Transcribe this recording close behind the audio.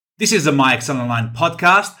This is the My Excel Online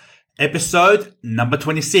podcast, episode number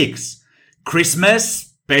 26,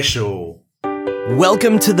 Christmas Special.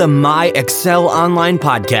 Welcome to the My Excel Online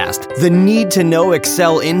podcast, the need-to-know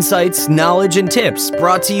Excel insights, knowledge, and tips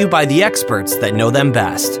brought to you by the experts that know them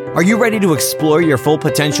best. Are you ready to explore your full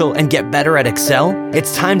potential and get better at Excel?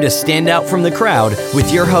 It's time to stand out from the crowd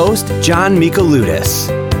with your host, John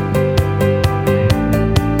Michailudis.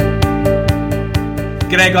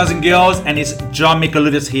 G'day guys and girls, and it's John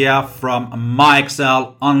Michailudis here from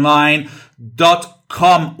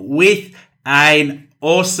myexcelonline.com with an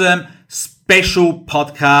awesome special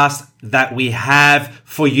podcast that we have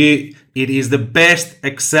for you. It is the best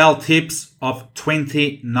Excel tips of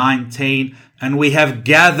 2019, and we have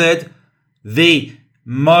gathered the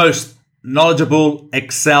most knowledgeable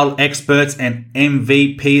Excel experts and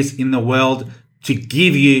MVPs in the world to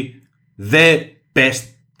give you their best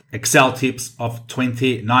Excel tips of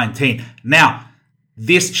 2019. Now,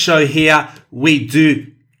 this show here, we do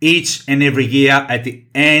each and every year at the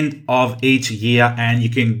end of each year, and you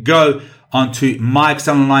can go onto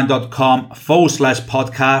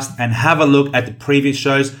myexcelonline.com/podcast and have a look at the previous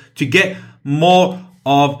shows to get more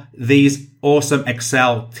of these awesome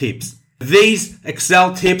Excel tips. These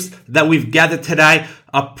Excel tips that we've gathered today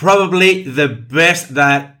are probably the best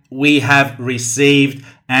that we have received,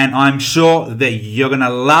 and I'm sure that you're going to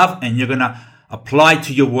love and you're going to apply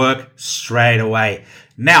to your work straight away.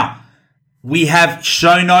 Now, we have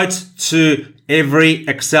show notes to every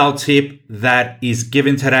Excel tip that is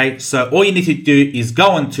given today. So all you need to do is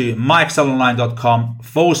go on to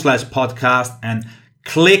myexcelonline.com/podcast and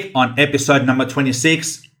click on episode number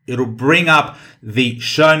 26. It'll bring up the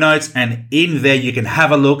show notes, and in there you can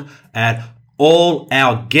have a look at all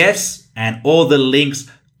our guests and all the links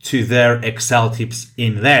to their Excel tips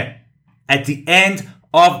in there. At the end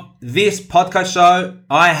of this podcast show,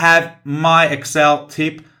 I have my Excel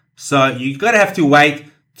tip. So you're going to have to wait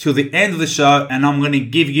till the end of the show, and I'm going to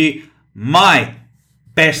give you my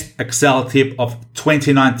best Excel tip of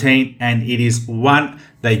 2019, and it is one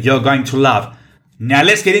that you're going to love. Now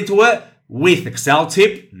let's get into it with Excel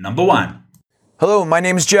tip number 1. Hello, my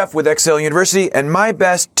name is Jeff with Excel University, and my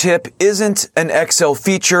best tip isn't an Excel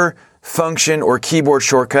feature, function, or keyboard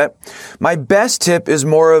shortcut. My best tip is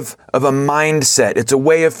more of a mindset. It's a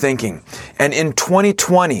way of thinking. And in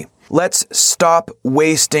 2020, let's stop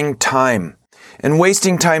wasting time. And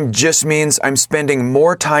wasting time just means I'm spending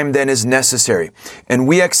more time than is necessary. And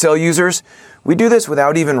we Excel users, we do this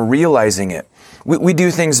without even realizing it. We do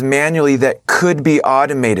things manually that could be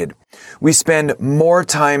automated. We spend more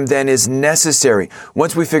time than is necessary.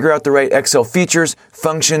 Once we figure out the right Excel features,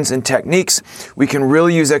 functions, and techniques, we can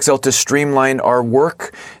really use Excel to streamline our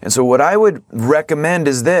work. And so what I would recommend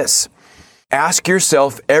is this. Ask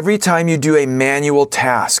yourself every time you do a manual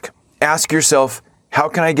task, ask yourself, how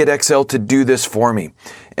can I get Excel to do this for me?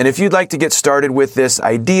 And if you'd like to get started with this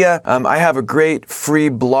idea, I have a great free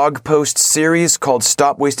blog post series called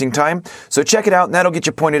Stop Wasting Time. So check it out, and that'll get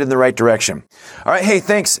you pointed in the right direction. All right, hey,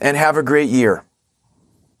 thanks, and have a great year.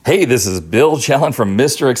 Hey, this is Bill Challen from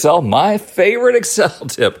Mr. Excel. My favorite Excel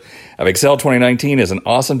tip of Excel 2019 is an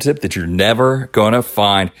awesome tip that you're never going to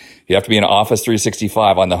find. You have to be in Office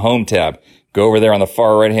 365 on the Home tab. Go over there on the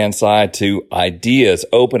far right-hand side to Ideas,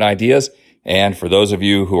 Open Ideas. And for those of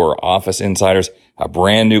you who are Office insiders, a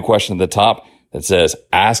brand new question at the top that says,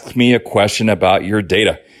 ask me a question about your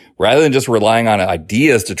data. Rather than just relying on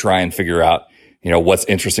ideas to try and figure out, what's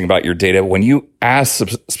interesting about your data, when you ask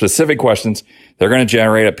specific questions, they're going to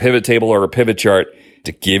generate a pivot table or a pivot chart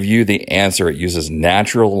to give you the answer. It uses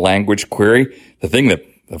natural language query, the thing that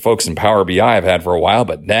the folks in Power BI have had for a while,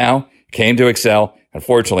 but now came to Excel.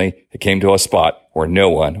 Unfortunately, it came to a spot where no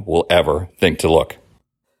one will ever think to look.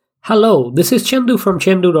 Hello, this is Chandu from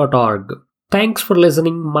chandu.org. Thanks for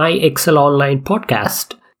listening My Excel Online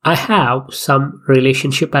podcast. I have some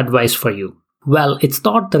relationship advice for you. Well, it's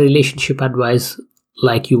not the relationship advice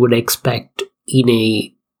like you would expect in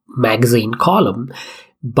a magazine column,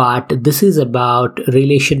 but this is about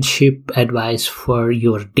relationship advice for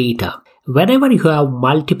your data. Whenever you have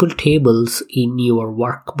multiple tables in your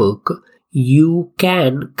workbook, you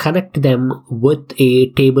can connect them with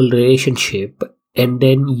a table relationship and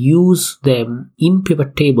then use them in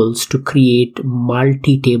pivot tables to create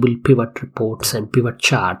multi-table pivot reports and pivot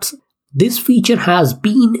charts. This feature has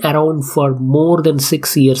been around for more than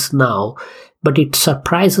 6 years now, but it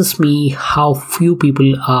surprises me how few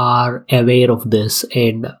people are aware of this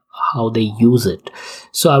and how they use it.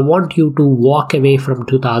 So I want you to walk away from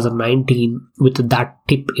 2019 with that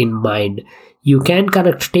tip in mind. You can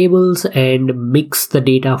connect tables and mix the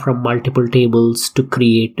data from multiple tables to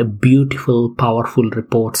create beautiful, powerful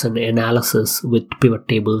reports and analysis with pivot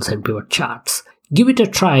tables and pivot charts. Give it a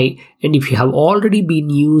try, and if you have already been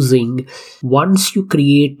using, once you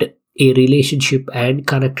create a relationship and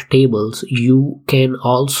connect tables, you can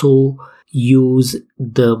also use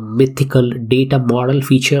the mythical data model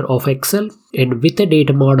feature of Excel. And with a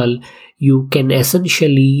data model, you can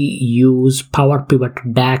essentially use Power Pivot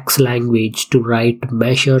DAX language to write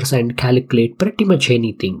measures and calculate pretty much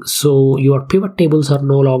anything. So your pivot tables are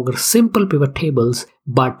no longer simple pivot tables,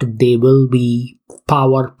 but they will be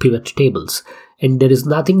Power Pivot tables. And there is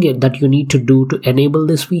nothing that you need to do to enable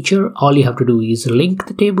this feature. All you have to do is link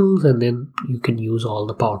the tables, and then you can use all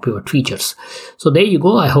the Power Pivot features. So there you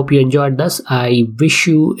go. I hope you enjoyed this. I wish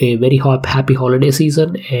you a very happy holiday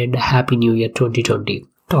season and Happy New Year 2020.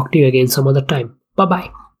 Talk to you again some other time. Bye-bye.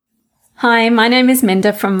 Hi, my name is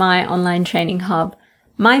Minda from My Online Training Hub.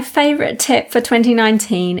 My favorite tip for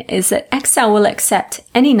 2019 is that Excel will accept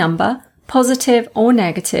any number, positive or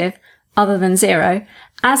negative, other than 0,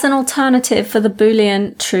 as an alternative for the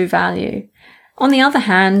Boolean true value. On the other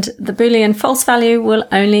hand, the Boolean false value will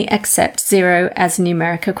only accept 0 as a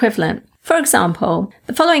numeric equivalent. For example,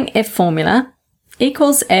 the following if formula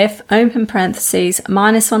equals if, open parentheses,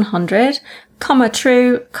 -100, comma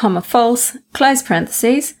true, comma false, close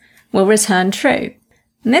parentheses, will return true.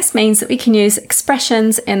 And this means that we can use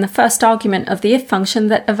expressions in the first argument of the if function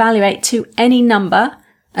that evaluate to any number,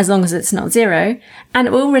 as long as it's not 0, and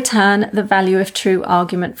it will return the value if true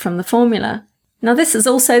argument from the formula. Now this is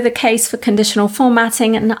also the case for conditional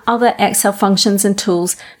formatting and other Excel functions and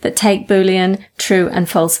tools that take Boolean, true and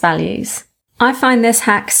false values. I find this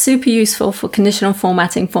hack super useful for conditional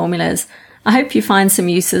formatting formulas. I hope you find some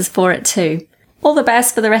uses for it too. All the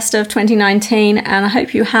best for the rest of 2019, and I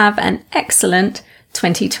hope you have an excellent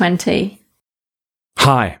 2020.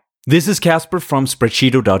 Hi. This is Casper from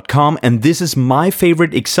Spreadsheeto.com, and this is my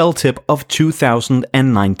favorite Excel tip of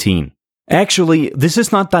 2019. Actually, this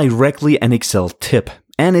is not directly an Excel tip,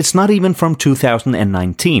 and it's not even from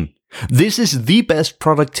 2019. This is the best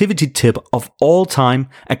productivity tip of all time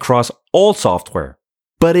across all software,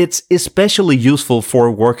 but it's especially useful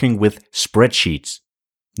for working with spreadsheets.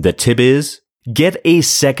 The tip is, get a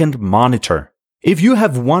second monitor. If you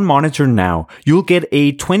have one monitor now, you'll get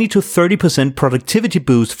a 20 to 30% productivity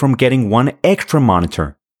boost from getting one extra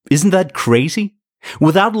monitor. Isn't that crazy?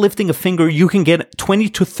 Without lifting a finger, you can get 20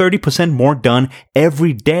 to 30% more done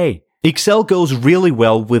every day. Excel goes really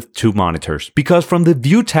well with two monitors because from the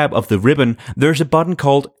View tab of the ribbon, there's a button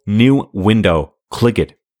called New Window. Click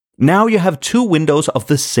it. Now you have two windows of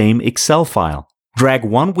the same Excel file. Drag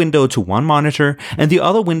one window to one monitor and the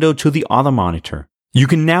other window to the other monitor. You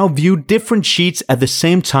can now view different sheets at the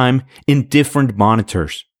same time in different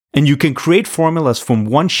monitors. And you can create formulas from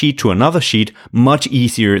one sheet to another sheet much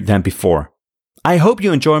easier than before. I hope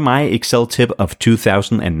you enjoy my Excel tip of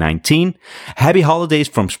 2019. Happy holidays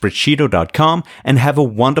from Spreadsheeto.com and have a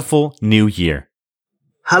wonderful new year.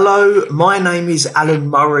 Hello, my name is Alan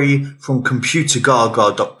Murray from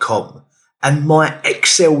ComputerGaga.com, and my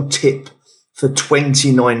Excel tip for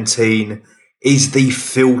 2019 is the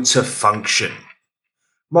filter function.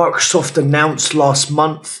 Microsoft announced last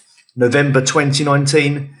month, November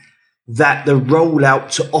 2019, that the rollout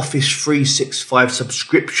to Office 365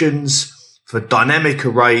 subscriptions for dynamic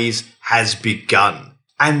arrays has begun.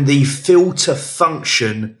 And the filter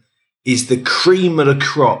function is the cream of the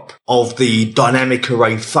crop of the dynamic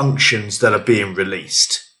array functions that are being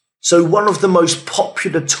released. So one of the most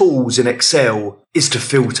popular tools in Excel is to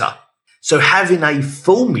filter. So having a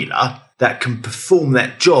formula that can perform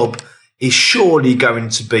that job is surely going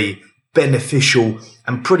to be beneficial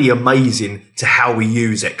and pretty amazing to how we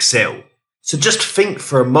use Excel. So just think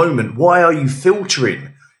for a moment, why are you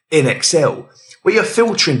filtering in Excel? Well, you're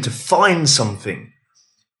filtering to find something.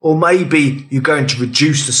 Or maybe you're going to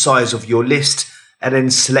reduce the size of your list and then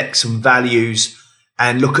select some values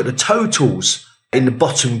and look at the totals in the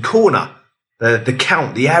bottom corner, the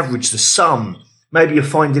count, the average, the sum. Maybe you're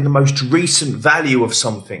finding the most recent value of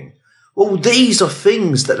something. Well, these are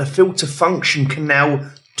things that a filter function can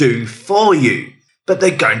now do for you, but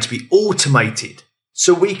they're going to be automated.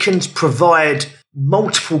 So we can provide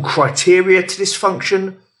multiple criteria to this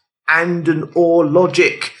function and an OR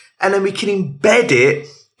logic, and then we can embed it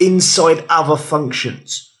inside other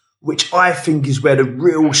functions, which I think is where the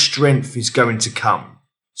real strength is going to come.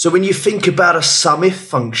 So when you think about a SUMIF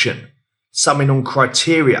function, summing on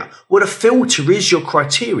criteria, well, a filter is your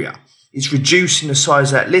criteria. It's reducing the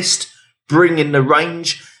size of that list, bringing the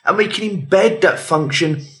range, and we can embed that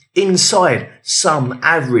function inside sum,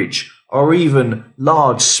 average, or even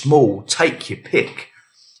large, small, take your pick.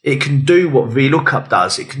 It can do what VLOOKUP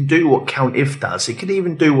does. It can do what COUNTIF does. It can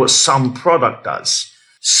even do what SUMPRODUCT does.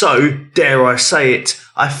 So, dare I say it,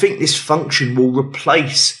 I think this function will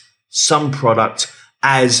replace SUMPRODUCT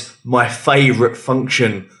as my favourite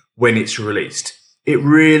function when it's released. It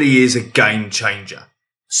really is a game changer.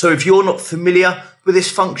 So if you're not familiar with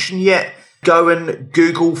this function yet, go and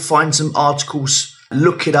Google, find some articles,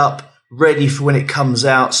 look it up, ready for when it comes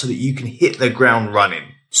out so that you can hit the ground running.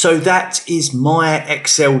 So that is my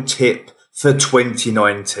Excel tip for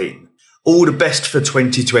 2019. All the best for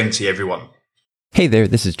 2020, everyone. Hey there,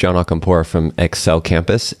 this is John Alcampora from Excel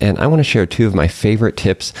Campus, and I want to share two of my favorite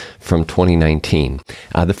tips from 2019.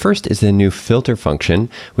 The first is the new filter function,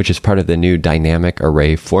 which is part of the new dynamic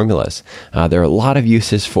array formulas. There are a lot of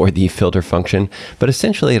uses for the filter function, but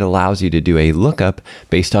essentially it allows you to do a lookup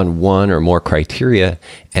based on one or more criteria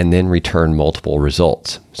and then return multiple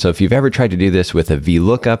results. So if you've ever tried to do this with a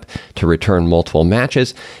VLOOKUP to return multiple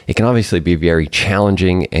matches, it can obviously be very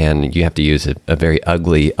challenging and you have to use a very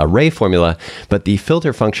ugly array formula, but the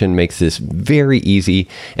filter function makes this very easy,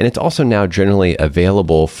 and it's also now generally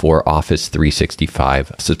available for Office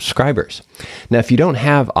 365 subscribers. Now, if you don't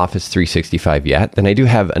have Office 365 yet, then I do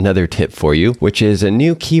have another tip for you, which is a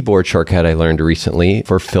new keyboard shortcut I learned recently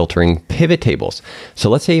for filtering pivot tables. So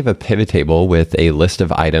let's say you have a pivot table with a list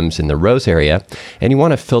of items in the rows area, and you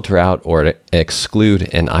want to filter out or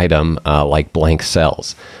exclude an item like blank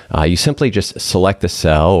cells. You simply just select the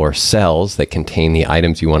cell or cells that contain the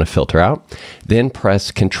items you want to filter out, then press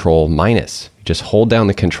Control-. Just hold down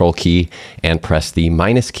the Control key and press the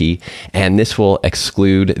minus key, and this will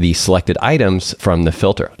exclude the selected items from the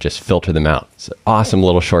filter. Just filter them out. It's an awesome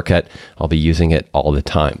little shortcut. I'll be using it all the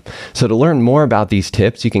time. So to learn more about these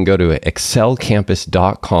tips, you can go to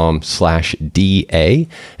excelcampus.com/DA,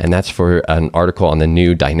 and that's for an article on the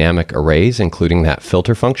new dynamic arrays, including that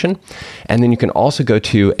filter function. And then you can also go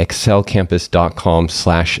to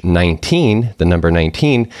excelcampus.com/19, the number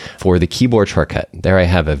 19, for the keyboard shortcut. There I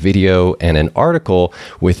have a video and an article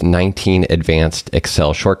with 19 advanced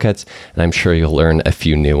Excel shortcuts, and I'm sure you'll learn a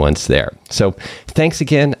few new ones there. So thanks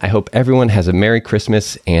again. I hope everyone has a Merry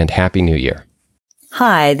Christmas and Happy New Year.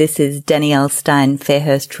 Hi, this is Danielle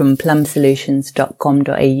Stein-Fairhurst from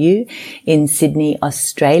plumsolutions.com.au in Sydney,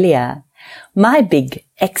 Australia. My big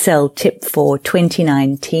Excel tip for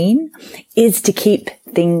 2019 is to keep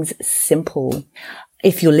things simple.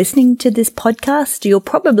 If you're listening to this podcast, you're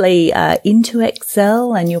probably into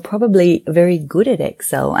Excel and you're probably very good at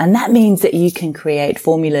Excel. And that means that you can create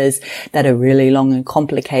formulas that are really long and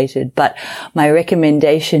complicated. But my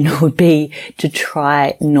recommendation would be to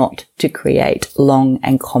try not to create long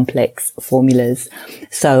and complex formulas.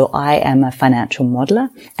 So I am a financial modeler,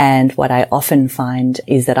 and what I often find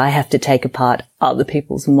is that I have to take apart other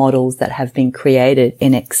people's models that have been created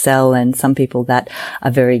in Excel, and some people that are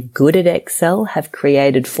very good at Excel have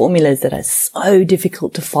created formulas that are so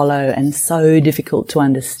difficult to follow and so difficult to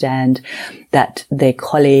understand that their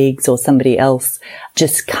colleagues or somebody else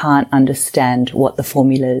just can't understand what the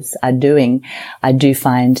formulas are doing. I do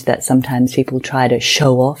find that sometimes people try to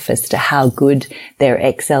show off as to how good their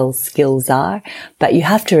Excel skills are, but you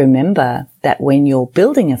have to remember that when you're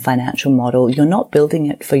building a financial model, you're not building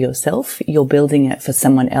it for yourself, you're building it for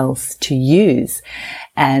someone else to use.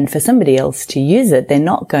 And for somebody else to use it, they're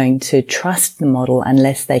not going to trust the model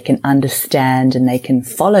unless they can understand and they can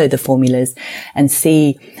follow the formulas and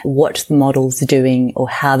see what the model's doing or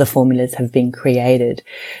how the formulas have been created.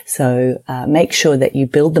 So make sure that you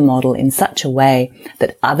build the model in such a way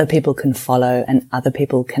that other people can follow and other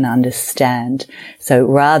people can understand. So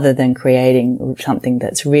rather than creating something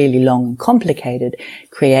that's really long and complicated,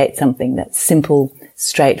 create something that's simple,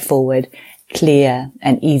 straightforward, clear,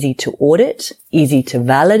 and easy to audit, easy to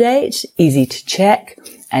validate, easy to check,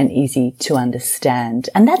 and easy to understand.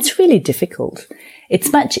 And that's really difficult.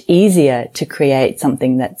 It's much easier to create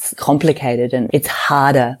something that's complicated, and it's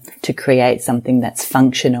harder to create something that's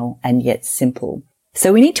functional and yet simple.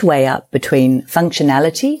 So we need to weigh up between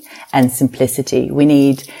functionality and simplicity. We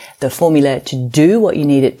need the formula to do what you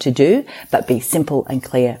need it to do, but be simple and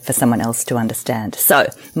clear for someone else to understand. So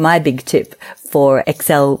my big tip for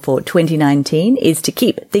Excel for 2019 is to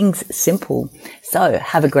keep things simple. So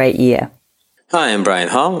have a great year. Hi, I'm Brian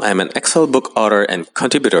Hong. I'm an Excel book author and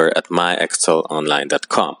contributor at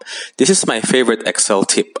myexcelonline.com. This is my favorite Excel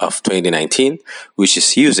tip of 2019, which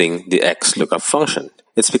is using the XLOOKUP function.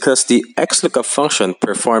 It's because the XLOOKUP function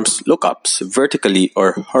performs lookups vertically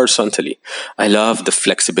or horizontally. I love the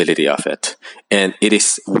flexibility of it, and it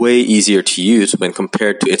is way easier to use when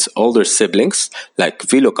compared to its older siblings like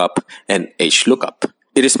VLOOKUP and HLOOKUP.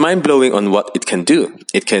 It is mind-blowing on what it can do.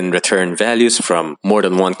 It can return values from more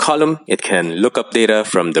than one column. It can look up data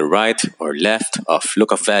from the right or left of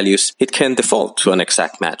lookup values. It can default to an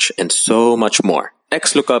exact match, and so much more.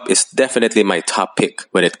 XLOOKUP is definitely my top pick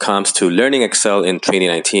when it comes to learning Excel in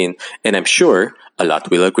 2019, and I'm sure a lot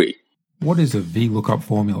will agree. What is a VLOOKUP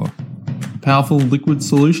formula? Powerful liquid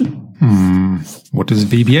solution? What does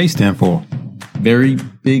VBA stand for? Very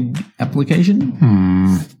big application?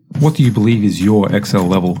 What do you believe is your Excel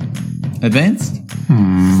level? Advanced?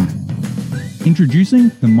 Introducing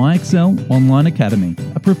the MyExcel Online Academy,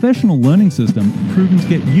 a professional learning system proven to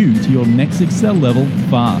get you to your next Excel level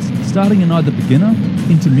fast, starting in either beginner,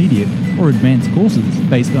 intermediate, or advanced courses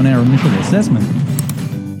based on our initial assessment.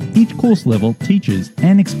 Each course level teaches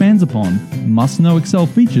and expands upon must-know Excel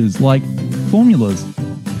features like formulas,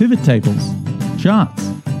 pivot tables,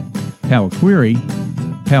 charts, Power Query,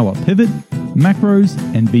 Power Pivot, macros,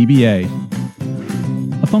 and VBA.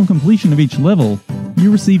 Upon completion of each level,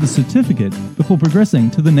 you receive a certificate before progressing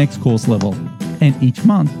to the next course level. And each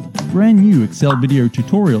month, brand new Excel video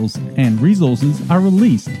tutorials and resources are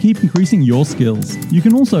released to keep increasing your skills. You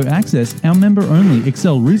can also access our member-only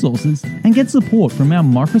Excel resources and get support from our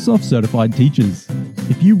Microsoft certified teachers.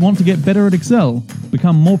 If you want to get better at Excel,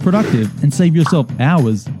 become more productive, and save yourself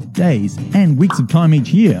hours, days, and weeks of time each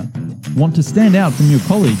year, want to stand out from your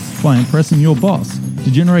colleagues by impressing your boss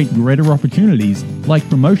to generate greater opportunities like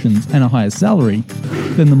promotions and a higher salary,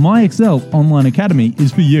 then the MyExcel Online Academy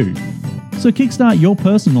is for you. So kickstart your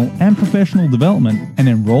personal and professional development and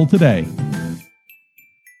enroll today.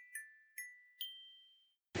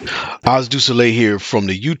 Oz Dusoleil here from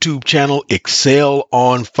the YouTube channel Excel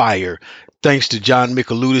on Fire. Thanks to John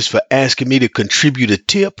Micheludis for asking me to contribute a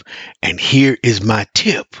tip, and here is my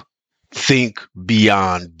tip. Think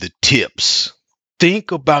beyond the tips.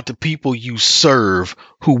 Think about the people you serve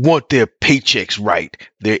who want their paychecks right,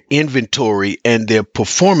 their inventory and their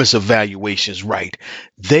performance evaluations right.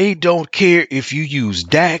 They don't care if you use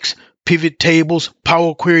DAX, pivot tables,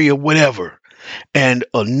 Power Query, or whatever. And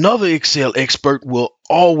another Excel expert will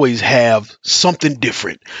always have something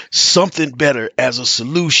different, something better as a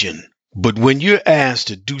solution. But when you're asked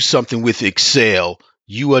to do something with Excel,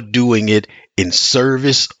 you are doing it in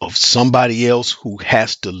service of somebody else who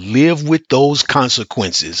has to live with those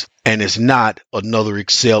consequences, and is not another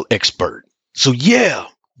Excel expert. So yeah,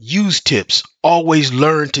 use tips. Always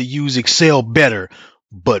learn to use Excel better,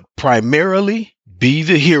 but primarily be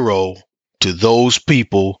the hero to those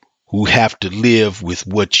people who have to live with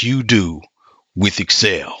what you do with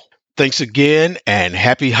Excel. Thanks again, and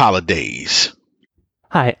happy holidays.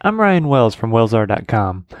 Hi, I'm Ryan Wells from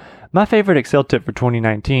wellsr.com. My favorite Excel tip for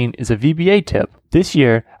 2019 is a VBA tip. This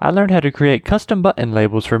year, I learned how to create custom button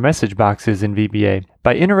labels for message boxes in VBA.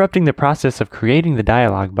 By interrupting the process of creating the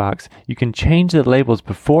dialog box, you can change the labels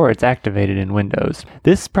before it's activated in Windows.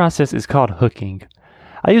 This process is called hooking.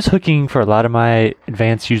 I use hooking for a lot of my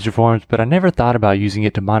advanced user forms, but I never thought about using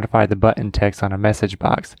it to modify the button text on a message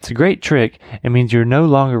box. It's a great trick. It means you're no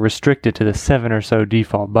longer restricted to the 7 or so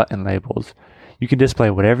default button labels. You can display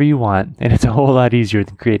whatever you want, and it's a whole lot easier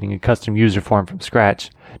than creating a custom user form from scratch.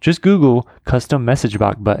 Just Google custom message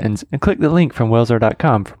box buttons and click the link from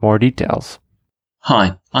wellsr.com for more details.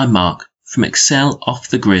 Hi, I'm Mark from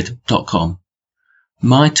exceloffthegrid.com.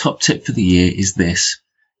 My top tip for the year is this: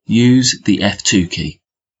 use the F2 key.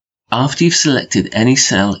 After you've selected any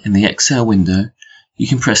cell in the Excel window, you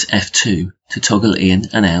can press F2 to toggle in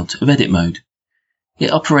and out of edit mode.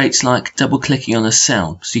 It operates like double-clicking on a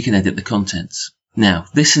cell so you can edit the contents. Now,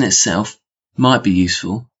 this in itself might be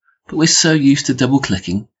useful, but we're so used to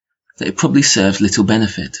double-clicking that it probably serves little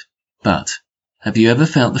benefit. But have you ever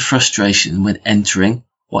felt the frustration when entering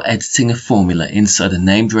or editing a formula inside a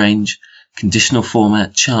named range, conditional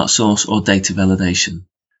format, chart source, or data validation?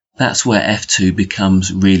 That's where F2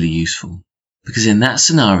 becomes really useful. Because in that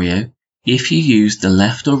scenario, if you use the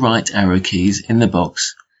left or right arrow keys in the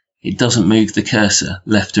box, it doesn't move the cursor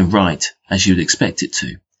left and right as you'd expect it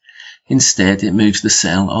to. Instead, it moves the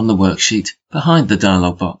cell on the worksheet behind the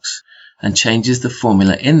dialog box and changes the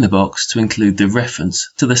formula in the box to include the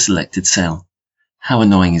reference to the selected cell. How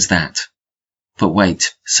annoying is that? But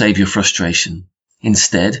wait, save your frustration.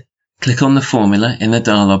 Instead, click on the formula in the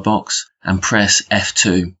dialog box and press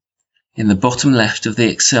F2. In the bottom left of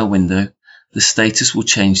the Excel window, the status will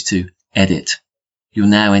change to Edit. You're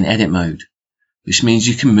now in edit mode, which means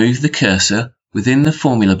you can move the cursor within the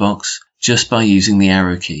formula box just by using the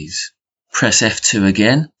arrow keys. Press F2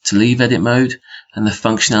 again to leave edit mode, and the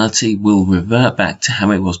functionality will revert back to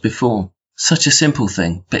how it was before. Such a simple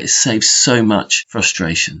thing, but it saves so much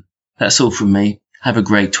frustration. That's all from me. Have a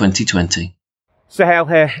great 2020. Suhail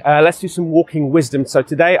here. Let's do some walking wisdom. So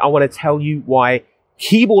today I want to tell you why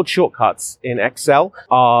keyboard shortcuts in Excel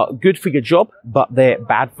are good for your job, but they're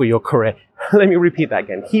bad for your career. Let me repeat that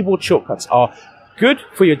again. Keyboard shortcuts are good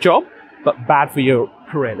for your job, but bad for your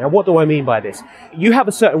career. Now, what do I mean by this? You have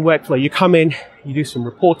a certain workflow. You come in, you do some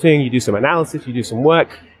reporting, you do some analysis, you do some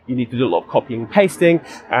work. You need to do a lot of copying and pasting,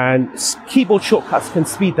 and keyboard shortcuts can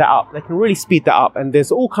speed that up. They can really speed that up, and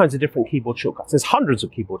there's all kinds of different keyboard shortcuts. There's hundreds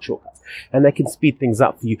of keyboard shortcuts, and they can speed things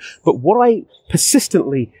up for you. But what I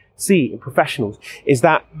persistently see in professionals is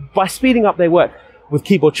that by speeding up their work with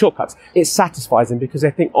keyboard shortcuts, it satisfies them because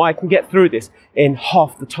they think, oh, I can get through this in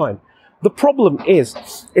half the time. The problem is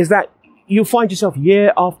that you'll find yourself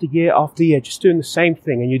year after year after year just doing the same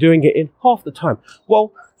thing, and you're doing it in half the time.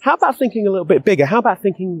 Well, how about thinking a little bit bigger? How about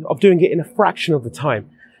thinking of doing it in a fraction of the time?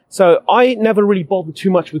 So I never really bothered too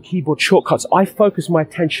much with keyboard shortcuts. I focused my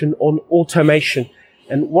attention on automation.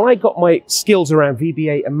 And when I got my skills around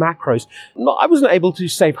VBA and macros, I wasn't able to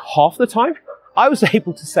save half the time. I was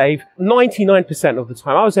able to save 99% of the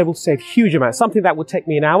time. I was able to save huge amounts. Something that would take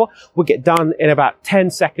me an hour would get done in about 10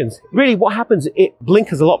 seconds. Really, what happens, it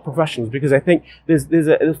blinkers a lot of professionals because I think there's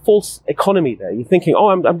a false economy there. You're thinking, oh,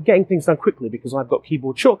 I'm getting things done quickly because I've got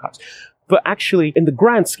keyboard shortcuts. But actually, in the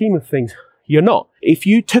grand scheme of things, you're not. If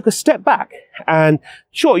you took a step back and,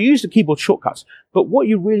 sure, you use the keyboard shortcuts, but what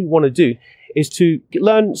you really want to do is to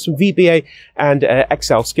learn some VBA and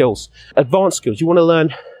Excel skills, advanced skills. You want to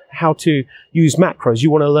learn how to use macros.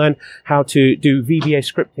 You want to learn how to do VBA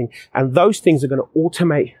scripting. And those things are going to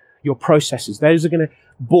automate your processes. Those are going to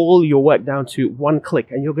boil your work down to one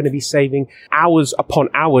click, and you're going to be saving hours upon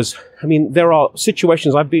hours. I mean, there are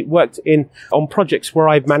situations I've worked on projects where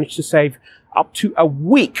I've managed to save up to a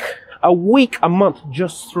week, a month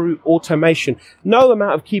just through automation. No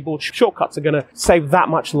amount of keyboard shortcuts are going to save that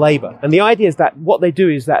much labor. And the idea is that what they do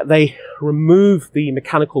is that they remove the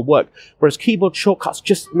mechanical work, whereas keyboard shortcuts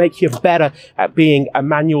just make you better at being a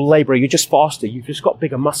manual laborer. You're just faster. You've just got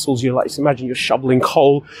bigger muscles. You're like, imagine you're shoveling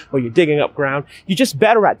coal or you're digging up ground. You're just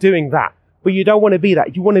better at doing that. But you don't want to be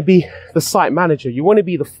that. You want to be the site manager. You want to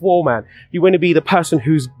be the foreman. You want to be the person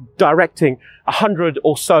who's directing 100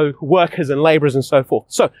 or so workers and laborers and so forth.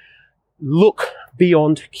 So look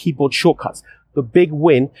beyond keyboard shortcuts. The big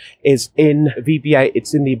win is in VBA.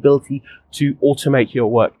 It's in the ability to automate your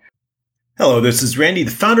work. Hello, this is Randy,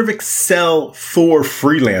 the founder of Excel for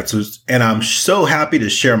Freelancers, and I'm so happy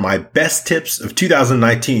to share my best tips of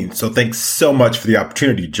 2019. So thanks so much for the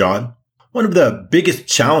opportunity, John. One of the biggest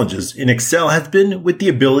challenges in Excel has been with the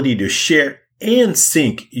ability to share and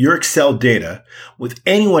sync your Excel data with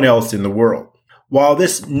anyone else in the world. While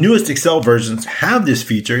this newest Excel versions have this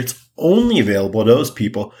feature, it's only available to those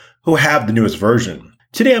people who have the newest version.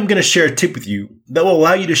 Today, I'm going to share a tip with you that will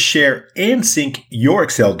allow you to share and sync your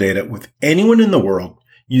Excel data with anyone in the world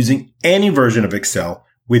using any version of Excel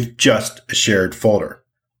with just a shared folder.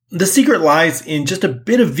 The secret lies in just a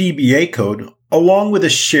bit of VBA code along with the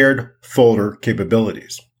shared folder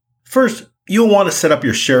capabilities. First, you'll want to set up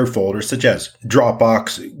your shared folders such as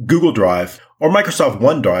Dropbox, Google Drive, or Microsoft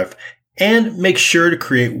OneDrive, and make sure to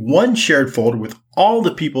create one shared folder with all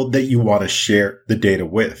the people that you want to share the data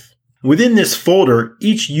with. Within this folder,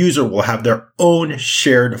 each user will have their own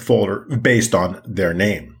shared folder based on their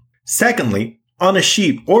name. Secondly, on a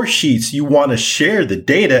sheet or sheets you want to share the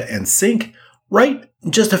data and sync, write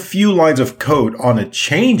just a few lines of code on a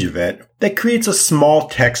change event that creates a small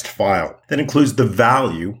text file that includes the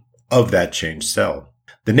value of that change cell.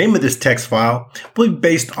 The name of this text file will be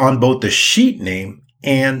based on both the sheet name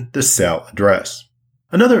and the cell address.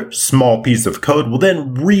 Another small piece of code will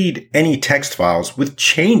then read any text files with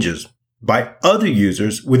changes by other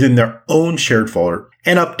users within their own shared folder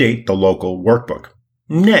and update the local workbook.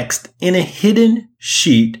 Next, in a hidden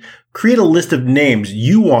sheet, create a list of names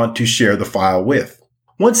you want to share the file with.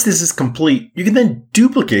 Once this is complete, you can then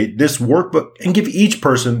duplicate this workbook and give each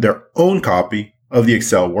person their own copy of the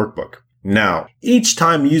Excel workbook. Now, each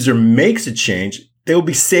time a user makes a change, they will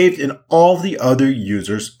be saved in all the other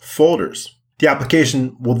users' folders. The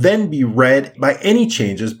application will then be read by any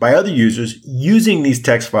changes by other users using these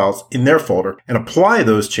text files in their folder and apply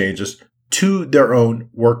those changes to their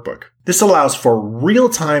own workbook. This allows for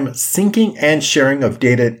real-time syncing and sharing of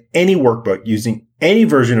data in any workbook using any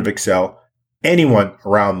version of Excel, anyone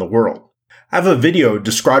around the world. I have a video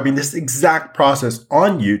describing this exact process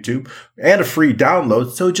on YouTube and a free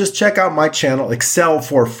download, so just check out my channel Excel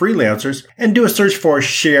for Freelancers and do a search for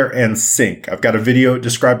Share and Sync. I've got a video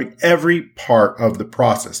describing every part of the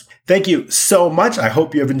process. Thank you so much. I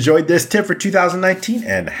hope you have enjoyed this tip for 2019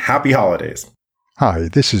 and happy holidays. Hi,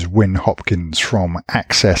 this is Wyn Hopkins from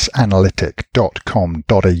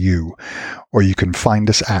accessanalytic.com.au, or you can find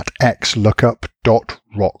us at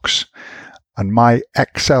xlookup.rocks. And my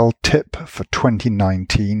Excel tip for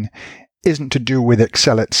 2019 isn't to do with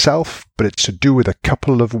Excel itself, but it's to do with a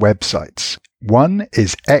couple of websites. One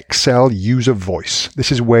is Excel User Voice.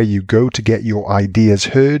 This is where you go to get your ideas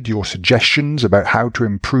heard, your suggestions about how to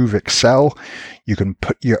improve Excel. You can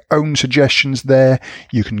put your own suggestions there.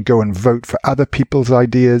 You can go and vote for other people's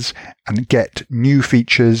ideas and get new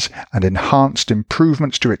features and enhanced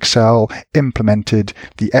improvements to Excel implemented.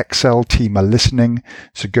 The Excel team are listening.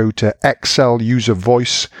 So go to Excel User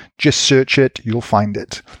Voice. Just search it. You'll find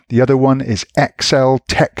it. The other one is Excel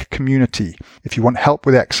Tech Community. If you want help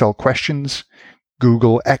with Excel questions,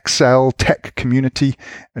 Google Excel Tech Community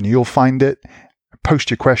and you'll find it.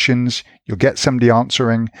 Post your questions, you'll get somebody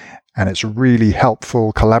answering, and it's a really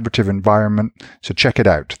helpful collaborative environment. So check it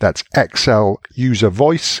out. That's Excel User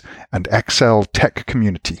Voice and Excel Tech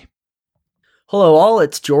Community. Hello all,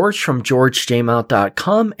 it's George from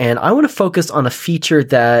georgejmount.com, and I want to focus on a feature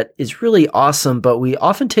that is really awesome, but we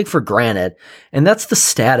often take for granted, and that's the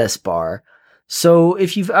status bar. So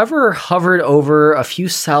if you've ever hovered over a few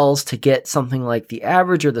cells to get something like the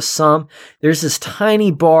average or the sum, there's this tiny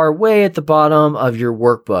bar way at the bottom of your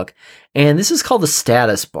workbook, and this is called the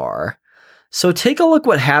status bar. So take a look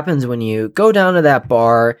what happens when you go down to that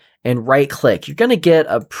bar and right click. You're going to get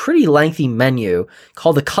a pretty lengthy menu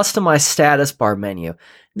called the Customize Status Bar menu.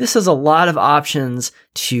 This has a lot of options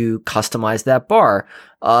to customize that bar.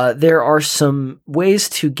 There are some ways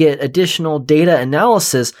to get additional data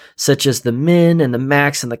analysis, such as the min and the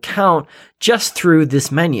max and the count, just through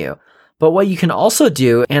this menu. But what you can also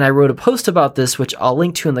do, and I wrote a post about this, which I'll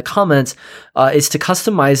link to in the comments, is to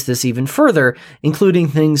customize this even further, including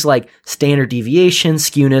things like standard deviation,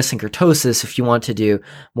 skewness, and kurtosis if you want to do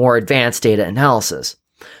more advanced data analysis.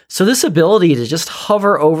 So this ability to just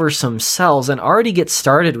hover over some cells and already get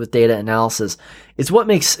started with data analysis is what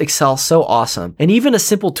makes Excel so awesome. And even a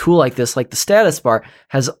simple tool like this, like the status bar,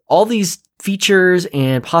 has all these features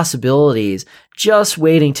and possibilities just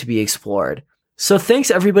waiting to be explored. So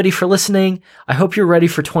thanks everybody for listening. I hope you're ready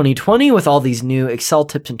for 2020 with all these new Excel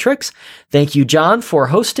tips and tricks. Thank you, John, for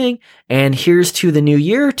hosting. And here's to the new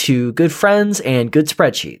year, to good friends and good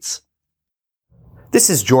spreadsheets.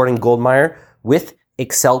 This is Jordan Goldmeyer with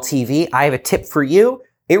Excel TV. I have a tip for you.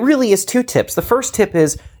 It really is two tips. The first tip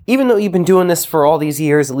is, even though you've been doing this for all these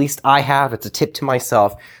years, at least I have, it's a tip to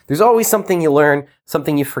myself. There's always something you learn,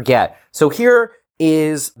 something you forget. So here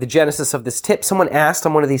is the genesis of this tip. Someone asked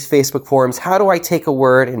on one of these Facebook forums, how do I take a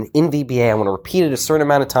word and in VBA, I want to repeat it a certain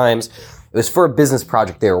amount of times. It was for a business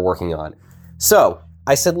project they were working on. So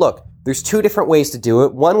I said, look, there's two different ways to do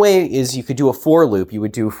it. One way is you could do a for loop. You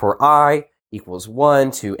would do for I equals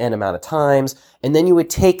 1 to n amount of times, and then you would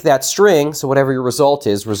take that string, so whatever your result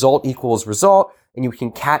is, result equals result, and you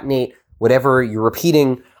can concatenate whatever your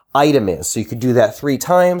repeating item is. So you could do that 3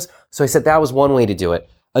 times. So I said that was one way to do it.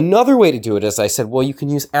 Another way to do it is I said, well, you can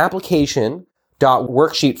use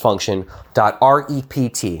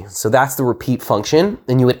application.worksheetfunction.rept. So that's the repeat function,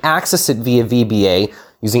 and you would access it via VBA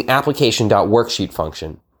using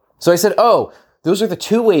application.worksheetfunction. So I said, oh, those are the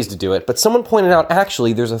two ways to do it, but someone pointed out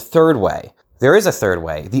actually there's a third way. There is a third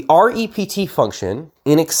way. The REPT function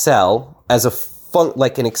in Excel as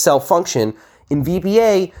like an Excel function in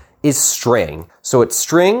VBA is string. So it's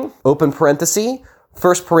string, open parenthesis,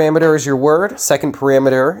 first parameter is your word, second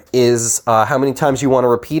parameter is how many times you want to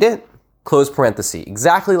repeat it, close parenthesis.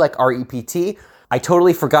 Exactly like REPT. I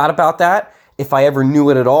totally forgot about that. If I ever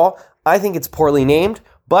knew it at all, I think it's poorly named.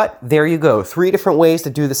 But there you go. 3 different ways to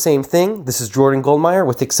do the same thing. This is Jordan Goldmeyer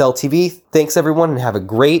with Excel TV. Thanks everyone and have a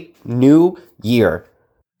great new year.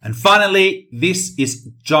 And finally, this is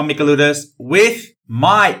John Michalutis with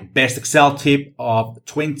my best Excel tip of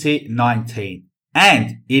 2019.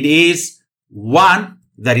 And it is one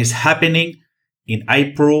that is happening in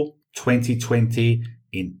April 2020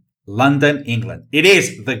 in London, England. It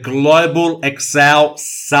is the Global Excel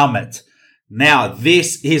Summit. Now,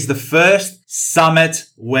 this is the first summit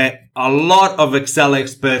where a lot of Excel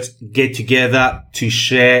experts get together to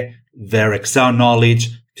share their Excel knowledge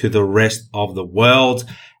to the rest of the world.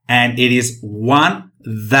 And it is one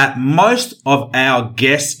that most of our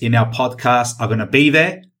guests in our podcast are going to be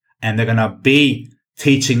there, and they're going to be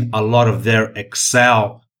teaching a lot of their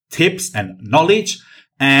Excel tips and knowledge.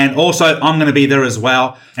 And also, I'm going to be there as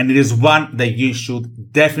well. And it is one that you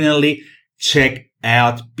should definitely check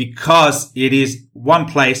out because it is one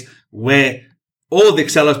place where all the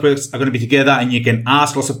Excel experts are going to be together and you can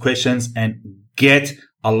ask lots of questions and get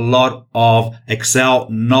a lot of Excel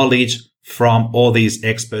knowledge from all these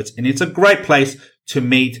experts. And it's a great place to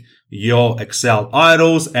meet your Excel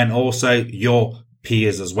idols and also your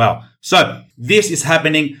peers as well. So this is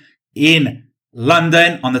happening in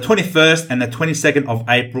London on the 21st and the 22nd of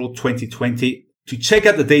April 2020. To check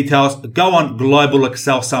out the details, go on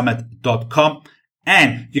globalexcelsummit.com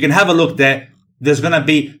and you can have a look there. There's going to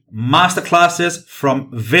be masterclasses from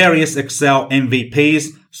various Excel MVPs.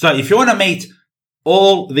 So if you want to meet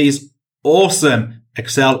all these awesome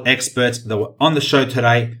Excel experts that were on the show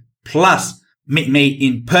today, plus meet me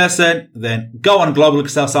in person, then go on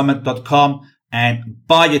globalexcelsummit.com and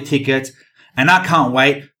buy your ticket. And I can't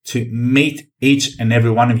wait to meet each and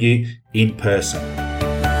every one of you in person.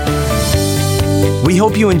 We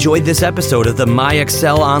hope you enjoyed this episode of the My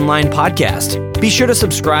Excel Online podcast. Be sure to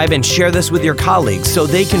subscribe and share this with your colleagues so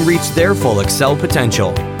they can reach their full Excel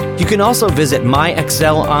potential. You can also visit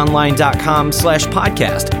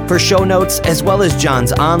myexcelonline.com/podcast for show notes as well as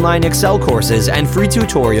John's online Excel courses and free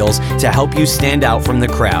tutorials to help you stand out from the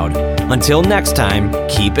crowd. Until next time,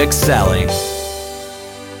 keep excelling.